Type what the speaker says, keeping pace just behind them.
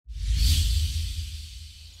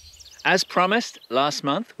As promised, last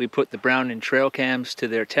month we put the Browning trail cams to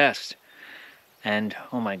their test. And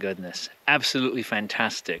oh my goodness, absolutely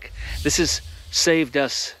fantastic. This has saved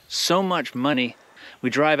us so much money. We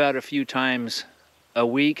drive out a few times a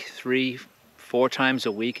week, 3-4 times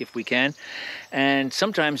a week if we can, and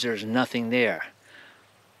sometimes there's nothing there.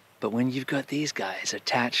 But when you've got these guys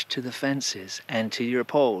attached to the fences and to your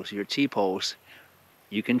poles, your T-poles,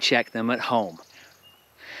 you can check them at home.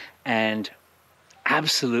 And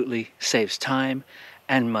absolutely saves time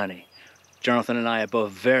and money. Jonathan and I are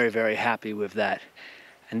both very, very happy with that.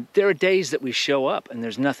 And there are days that we show up and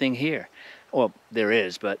there's nothing here. Well, there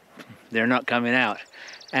is, but they're not coming out.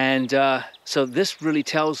 And so this really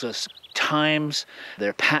tells us times,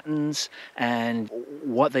 their patterns, and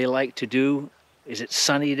what they like to do. Is it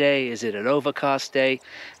sunny day? Is it an overcast day?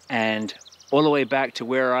 And all the way back to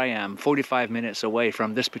where I am, 45 minutes away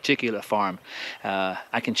from this particular farm,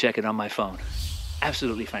 I can check it on my phone.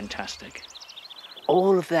 Absolutely fantastic.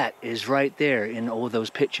 All of that is right there in all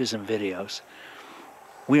those pictures and videos.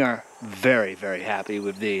 We are very, very happy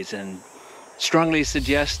with these and strongly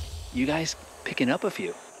suggest you guys picking up a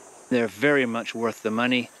few. They're very much worth the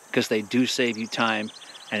money because they do save you time,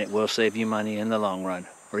 and it will save you money in the long run,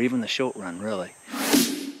 or even the short run, really.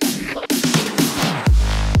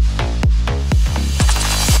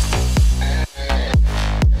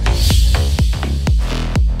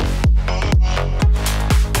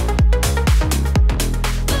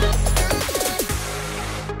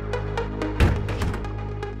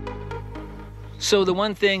 So the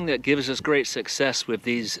one thing that gives us great success with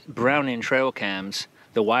these Browning trail cams,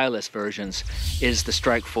 the wireless versions, is the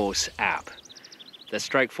Strikeforce app. The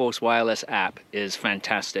Strikeforce wireless app is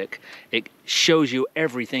fantastic. It shows you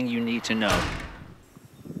everything you need to know.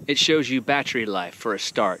 It shows you battery life for a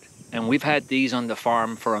start. And we've had these on the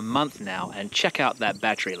farm for a month now, and check out that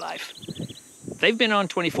battery life. They've been on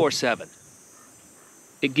 24/7.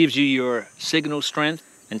 It gives you your signal strength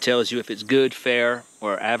and tells you if it's good, fair,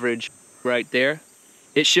 or average. Right there,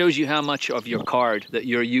 it shows you how much of your card that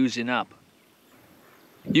you're using up.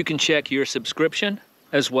 You can check your subscription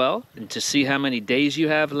as well, and to see how many days you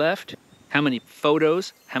have left, how many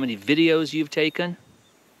photos, how many videos you've taken.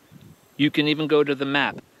 You can even go to the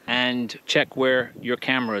map and check where your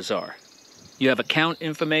cameras are. You have account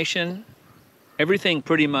information, everything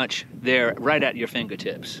pretty much there right at your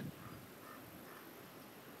fingertips.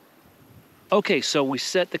 Okay, so we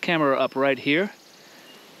set the camera up right here.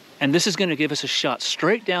 And this is going to give us a shot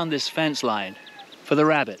straight down this fence line for the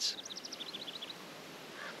rabbits.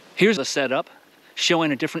 Here's a setup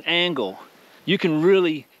showing a different angle. You can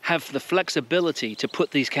really have the flexibility to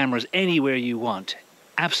put these cameras anywhere you want.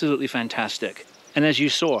 Absolutely fantastic. And as you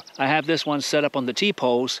saw, I have this one set up on the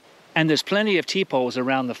T-poles, and there's plenty of T-poles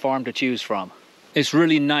around the farm to choose from. It's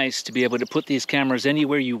really nice to be able to put these cameras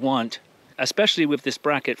anywhere you want, especially with this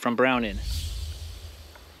bracket from Browning.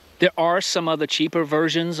 There are some other cheaper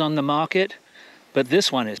versions on the market, but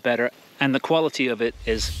this one is better, and the quality of it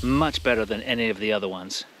is much better than any of the other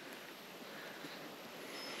ones.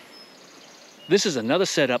 This is another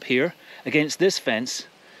setup here against this fence,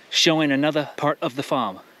 showing another part of the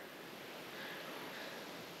farm.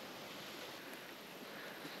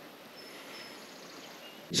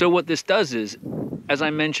 So what this does is, as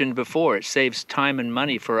I mentioned before, it saves time and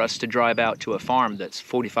money for us to drive out to a farm that's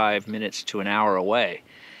 45 minutes to an hour away,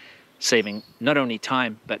 saving not only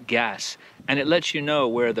time but gas. And it lets you know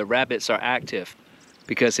where the rabbits are active,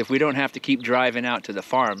 because if we don't have to keep driving out to the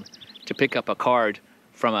farm to pick up a card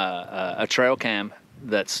from a trail cam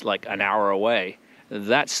that's like an hour away,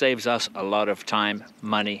 that saves us a lot of time,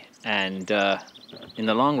 money, and in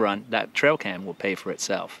the long run that trail cam will pay for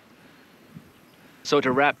itself. So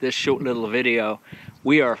to wrap this short little video,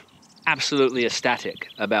 we are absolutely ecstatic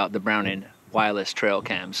about the Browning wireless trail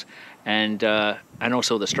cams, and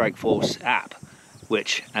also the Strikeforce app,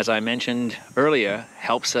 which, as I mentioned earlier,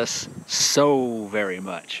 helps us so very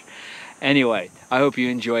much. Anyway, I hope you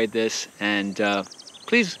enjoyed this, and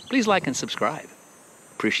please like and subscribe.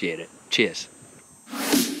 Appreciate it. Cheers.